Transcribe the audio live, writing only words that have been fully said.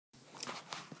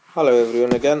Hello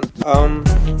everyone again.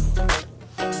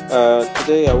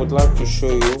 Today I would like to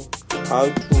show you how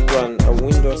to run a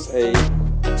Windows 8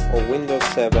 or Windows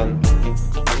 7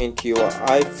 into your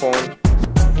iPhone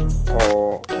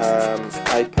or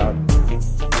iPad.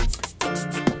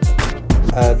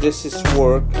 This is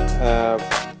work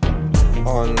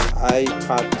on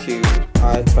iPad 2,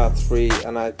 iPad 3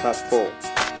 and iPad 4,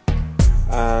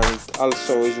 and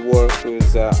also is work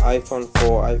with iPhone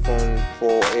 4, iPhone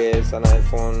 4S and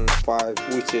iPhone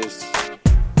 5, which is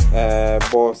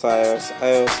both iOS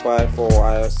 5 or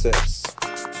iOS 6.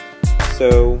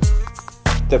 So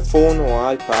the phone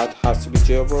or iPad has to be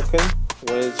jailbroken.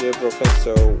 When it's jailbroken,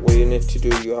 so what you need to do,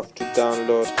 you have to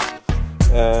download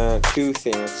two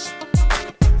things.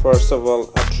 First of all,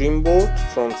 a Dreamboard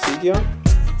from Cydia.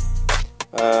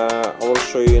 I will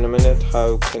show you in a minute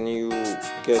how can you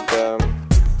get the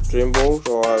Dreamboard,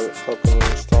 or how can you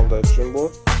install the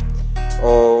Dreamboard,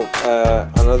 or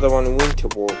another one,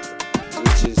 Winterboard,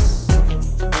 which is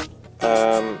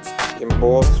in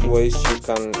both ways you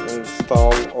can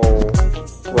install or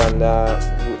run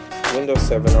Windows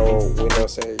 7 or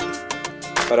Windows 8,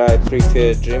 but I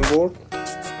prefer Dreamboard.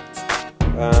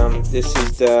 This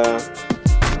is the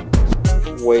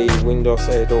way Windows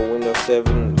 8 or Windows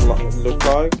 7 look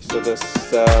like. So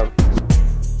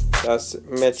that's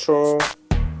Metro,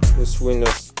 this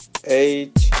Windows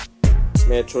 8,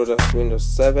 Metro, that's Windows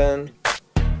 7,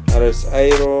 and there's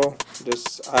Aero,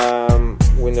 this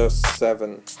Windows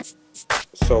 7.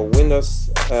 So Windows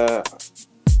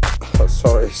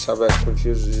sorry, I'm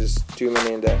confused, there's too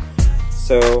many in there.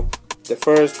 So the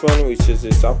first one, which is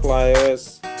Apple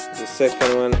iOS, the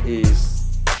second one is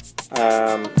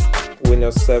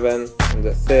Windows 7, and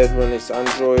the third one is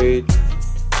Android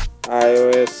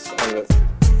iOS, and the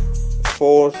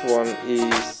fourth one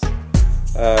is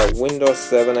Windows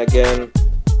 7 again,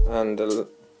 and the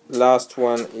last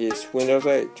one is Windows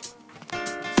 8.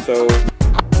 So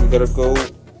we gotta go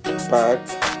back.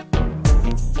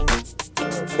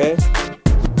 Okay,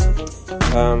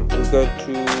 we go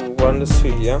to run the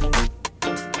Cydia.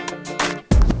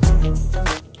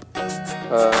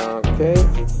 Okay,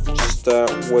 just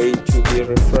wait to be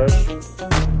refreshed.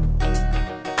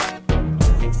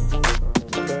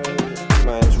 Okay,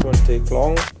 mine won't take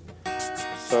long,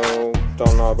 so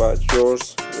don't know about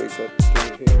yours. We got to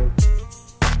here.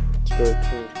 Let's go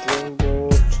to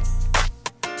Dreamboard.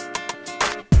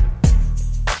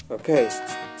 Okay,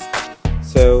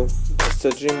 so that's the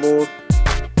Dreamboard.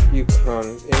 You can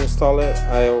install it.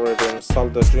 I already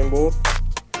installed the Dreamboard.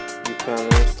 You can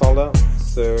install that.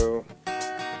 So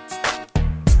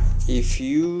if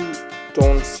you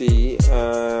don't see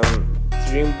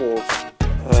Dreamboard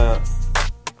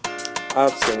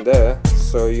apps in there,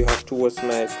 so you have to watch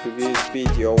my previous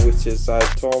video, which is I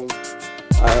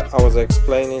was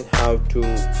explaining how to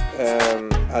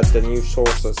add the new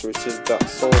sources, which is that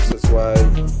sources where I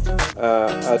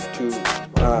add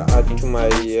to my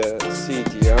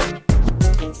Cydia.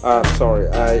 Sorry,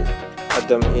 I add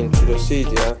them into the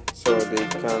Cydia so they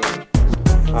can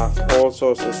have all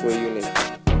sources where you need.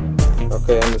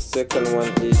 Okay, and the second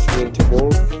one is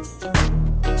Winterboard.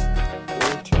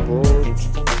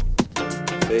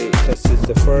 Okay, this is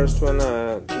the first one.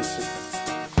 This is,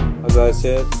 as I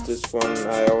said, this one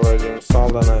I already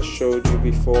installed and I showed you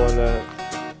before on the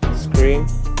screen.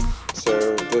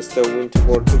 So this the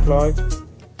Winterboard look like.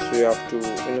 So you have to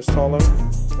install them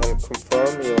and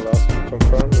confirm. You'll ask to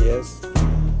confirm, yes.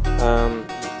 The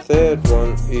third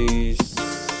one is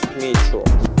Metro.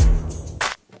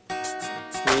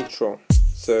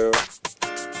 So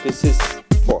this is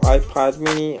for iPad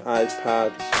mini,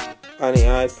 iPad, any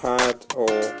iPad, or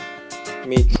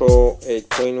Metro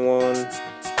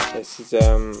 8.1. This is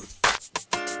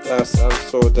that's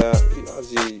also the,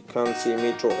 as you can see,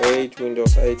 Metro 8,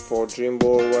 Windows 8 for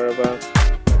Dreamboard, wherever.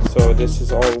 So this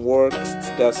is all work.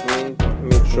 That's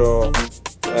Metro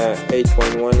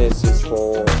 8.1 is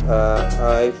for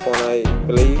iPhone, I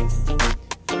believe,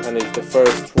 and it's the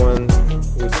first one,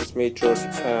 which is Metro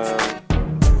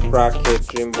bracket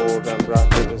Dreamboard, and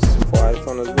bracket is for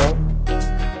iPhone as well.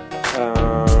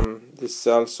 This is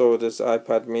also this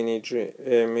iPad mini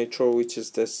Metro, which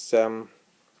is this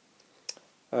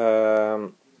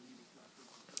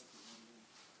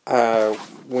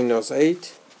Windows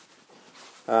 8.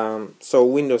 So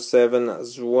Windows 7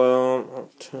 as well. I'll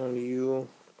tell you,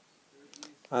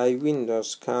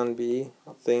 iWindows can be,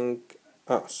 I think,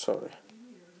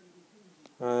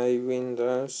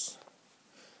 iWindows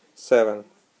 7.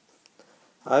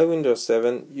 iWindows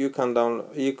 7, you can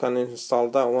install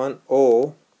that one,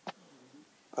 or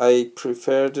I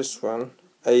prefer this one,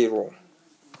 Aero.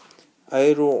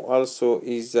 Aero also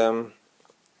is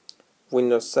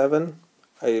Windows 7,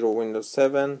 Aero Windows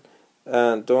 7,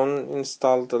 and don't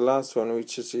install the last one,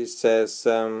 which is, it says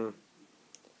Aero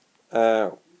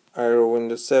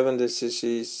Windows 7. This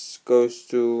is goes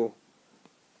to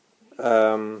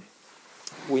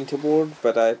Winterboard,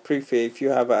 but I prefer, if you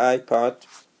have an iPad,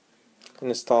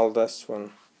 install this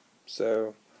one.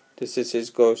 So this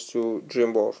goes to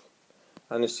Dreamboard,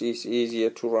 and it's easier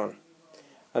to run.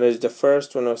 And it's the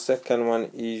first one or second one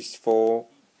is for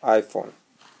iPhone.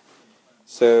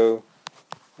 So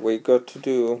what you got to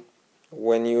do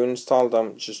when you install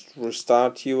them, just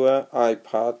restart your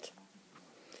iPad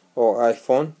or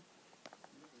iPhone,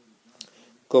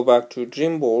 go back to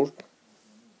Dreamboard.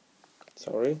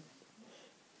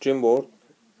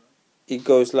 It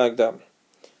goes like that.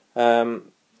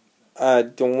 I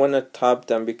don't want to tap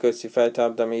them, because if I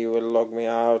tap them it will log me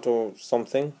out or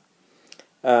something.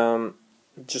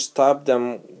 Just tap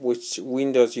them which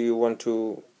Windows you want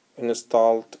to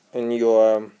install in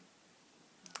your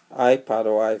iPad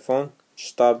or iPhone.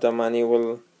 Just tap them and it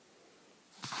will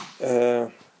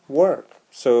work.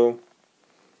 So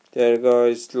there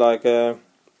goes like a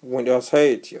Windows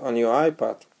 8 on your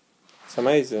iPad. It's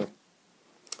amazing.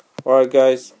 Alright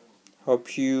guys,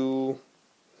 hope you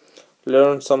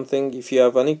learned something. If you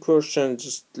have any questions,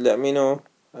 just let me know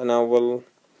and I will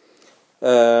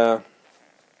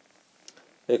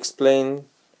explain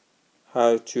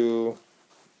how to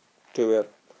do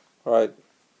it. Alright,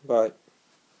 bye.